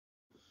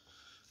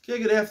Okay,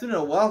 good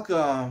afternoon.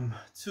 Welcome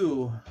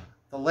to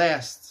the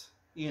last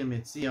Iyun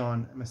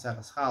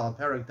Masechtas Challah,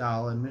 Perek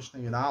Dal, and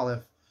Mishnah Yud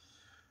Aleph.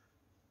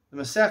 The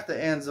Masechta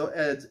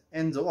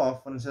ends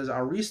off when it says,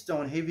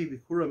 "Ariston hevi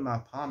bikurim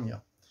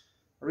ma'pamya."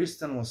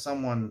 Ariston was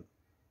someone,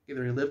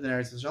 either he lived in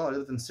Eretz Yisrael or he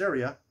lived in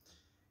Syria.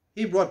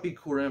 He brought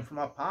bikurim from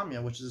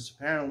Apamya, which is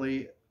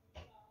apparently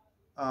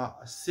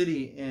a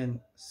city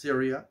in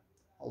Syria,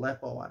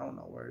 Aleppo. I don't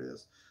know where it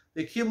is.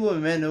 They kiblu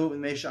menu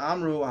meisha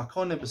amru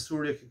hakone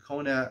besuria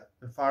kikone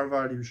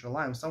befarvar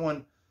Yerushalayim.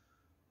 Someone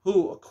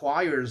who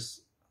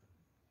acquires,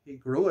 he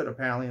grew it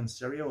apparently in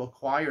Syria, who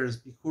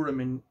acquires bikurim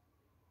in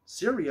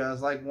Syria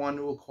is like one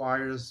who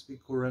acquires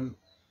bikurim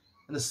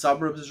in the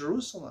suburbs of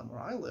Jerusalem, where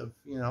I live.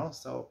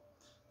 So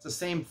it's the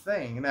same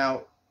thing.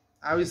 Now,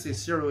 obviously,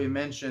 Syria we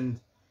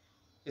mentioned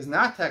is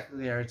not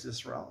technically Eretz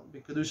Yisrael.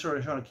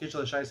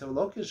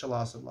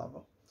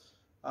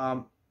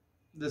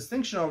 The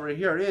distinction over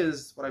here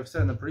is what I've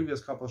said in the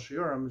previous couple of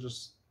shiurim.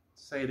 Just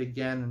say it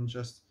again and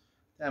just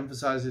to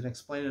emphasize it and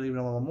explain it even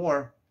a little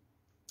more.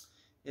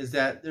 Is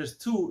that there's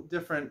two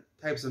different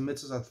types of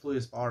mitzvahs at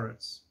tluyas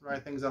ba'aretz,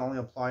 right? Things that only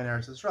apply in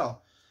Eretz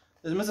Yisrael.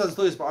 There's mitzvahs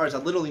tluyas ba'aretz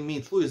that literally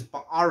mean tluyas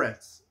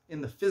ba'aretz in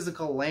the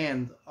physical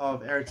land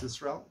of Eretz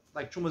Yisrael,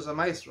 like trumas and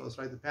maestros,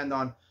 right? Depend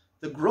on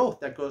the growth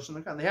that goes from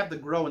the ground. They have to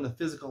grow in the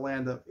physical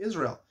land of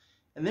Israel,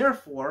 and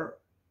therefore,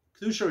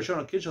 when Ole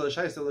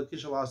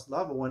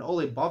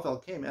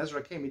Bavel came,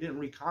 Ezra came, he didn't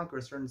reconquer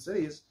certain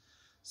cities,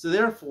 so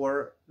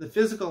therefore the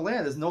physical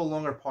land is no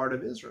longer part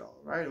of Israel,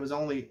 right? It was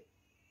only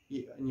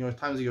in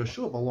times of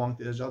Yeshua belonged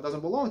to Israel. It doesn't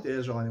belong to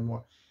Israel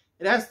anymore.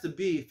 It has to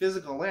be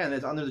physical land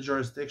that's under the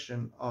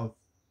jurisdiction of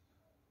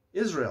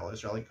Israel,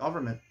 Israeli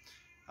government.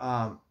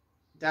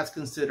 That's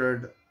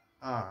considered,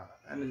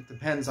 and it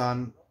depends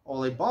on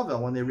Ole Bavel.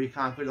 When they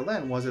reconquered the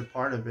land, was it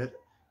part of it?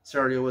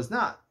 Syria was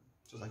not,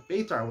 just like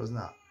Beitar was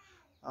not.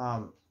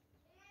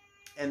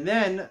 And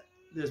then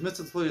there's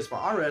mitzvah tluyas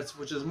ba'aretz,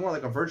 which is more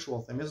like a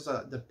virtual thing. This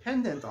is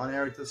dependent on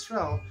Eretz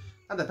Yisrael,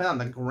 not dependent on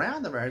the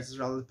ground of Eretz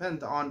Yisrael,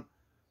 dependent on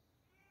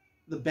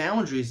the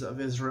boundaries of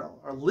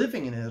Israel, or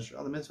living in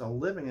Israel, the mitzvah of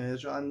living in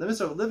Israel. And the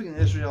mitzvah of living in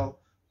Israel,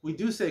 we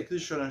do say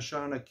Kedusha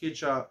Nashana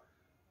Kidsha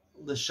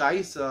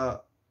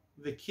L'Shaisa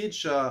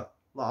V'Kidsha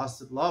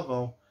La'asid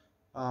Lavo.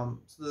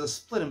 So there's a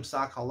split in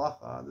Psak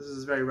Halacha. This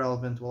is very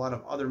relevant to a lot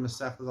of other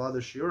Masechtas, other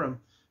Shiurim.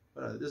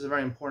 But this is a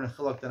very important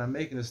chiluk that I'm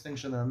making,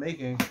 distinction that I'm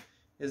making,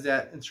 is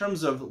that in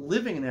terms of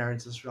living in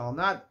Eretz Yisrael,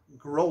 not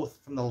growth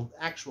from the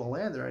actual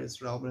land of Eretz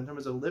Yisrael, but in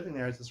terms of living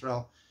in Eretz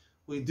Yisrael,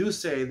 we do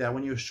say that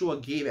when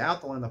Yeshua gave out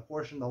the land, a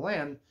portion of the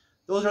land,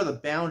 those are the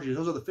boundaries,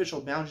 those are the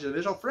official boundaries of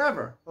Israel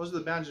forever. Those are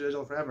the boundaries of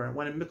Israel forever. And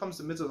when it comes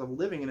to mitzvahs of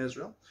living in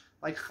Israel,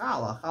 like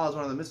Challah, Challah is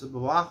one of the mitzvahs,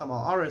 B'vacham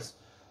al Aretz,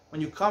 when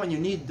you come and you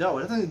need dough,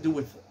 it has nothing to do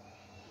with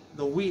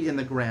the wheat in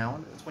the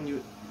ground. It's when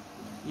you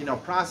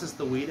process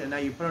the wheat and now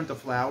you put it into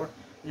flour.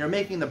 And you're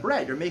making the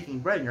bread. You're making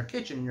bread in your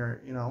kitchen,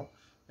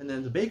 and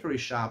then the bakery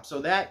shop.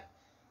 So that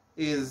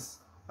is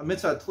a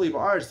mitzvah tluyas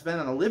ba'aretz, depending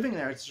on the living in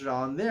Eretz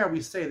Yisrael. And there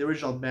we say the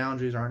original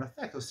boundaries are in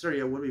effect. So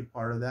Syria would be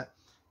part of that.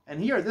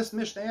 And here, this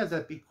Mishnah adds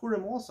that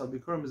bikurim also.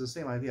 Bikurim is the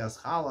same idea as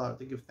challah,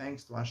 to give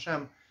thanks to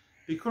Hashem.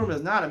 Bikurim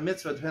is not a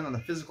mitzvah depending on the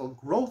physical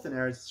growth in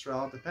Eretz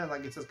Yisrael. It depends,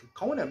 like it says,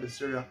 kakoneh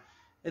b'Syria.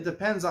 It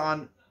depends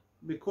on,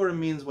 bikurim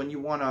means when you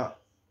want to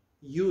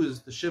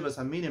use the shivas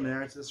haminim in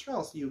Eretz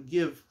Yisrael. So you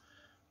give.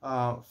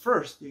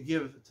 First, you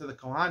give to the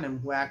Kohanim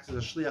who acts as a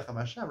shliach of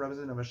Hashem,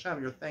 representative of Hashem.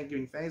 You're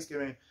giving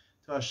thanksgiving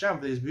to Hashem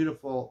for these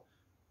beautiful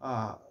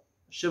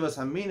shivas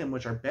haminim,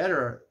 which are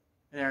better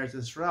in Eretz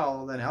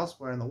Yisrael than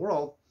elsewhere in the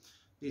world.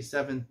 These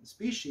 7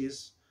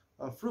 species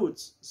of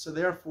fruits. So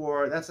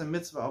therefore, that's a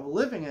mitzvah of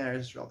living in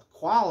Eretz Yisrael, the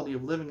quality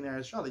of living in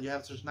Eretz Yisrael, that you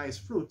have such nice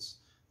fruits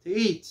to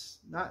eat,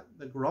 not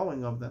the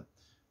growing of them.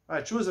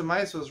 Right? Truas and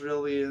Maisos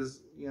really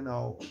is,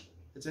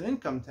 it's an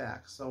income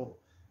tax. So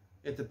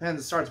it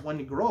depends. It starts when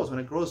it grows. When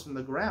it grows from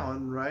the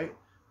ground, right?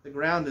 The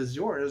ground is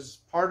yours.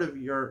 Part of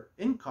your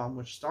income,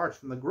 which starts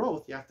from the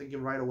growth, you have to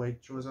give right away to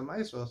Trumas and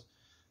Maisos.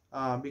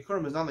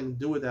 Bikurim has nothing to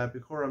do with that.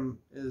 Bikurim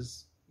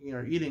is,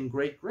 eating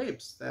great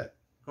grapes that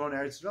grow in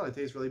Eretz Yisrael.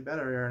 They taste really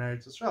better here in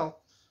Eretz Yisrael.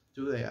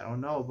 Do they? I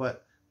don't know,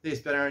 but they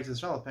taste better in Eretz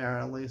Yisrael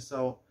apparently.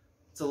 So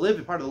it's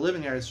a part of the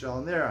living Eretz Yisrael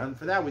in there. And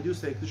for that, we do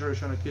say Kedusha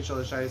Rishona Kidsha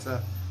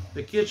L'Shaisa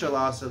V'Kidsha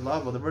La'asid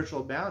Lavo, the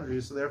virtual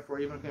boundaries. So therefore,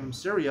 even if it came from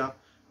Syria,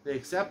 they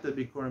accepted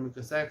bikurim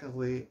because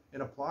technically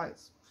it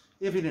applies.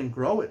 If you didn't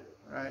grow it,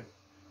 right?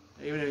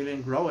 Even if you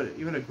didn't grow it,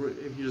 even if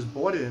you just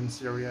bought it in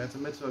Syria, it's a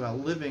mitzvah about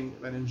living,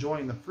 about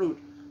enjoying the fruit,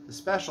 the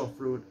special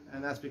fruit,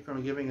 and that's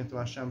bikurim, giving it to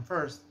Hashem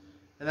first.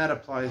 And that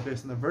applies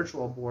based on the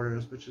virtual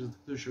borders, which is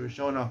the Kedusha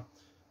Rishona.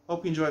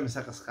 Hope you enjoy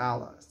Masechtas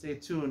Challah. Stay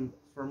tuned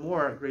for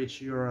more great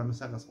shiurim,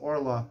 Masechtas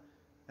Orla,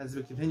 as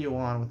we continue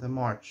on with the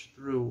march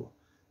through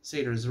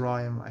Seder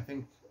Zerayim. I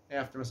think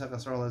after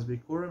Masechtas Orla is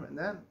bikurim, and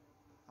then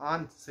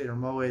on to Seder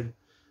Moed.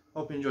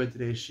 Hope you enjoyed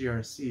today's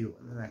shiur. See you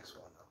in the next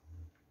one.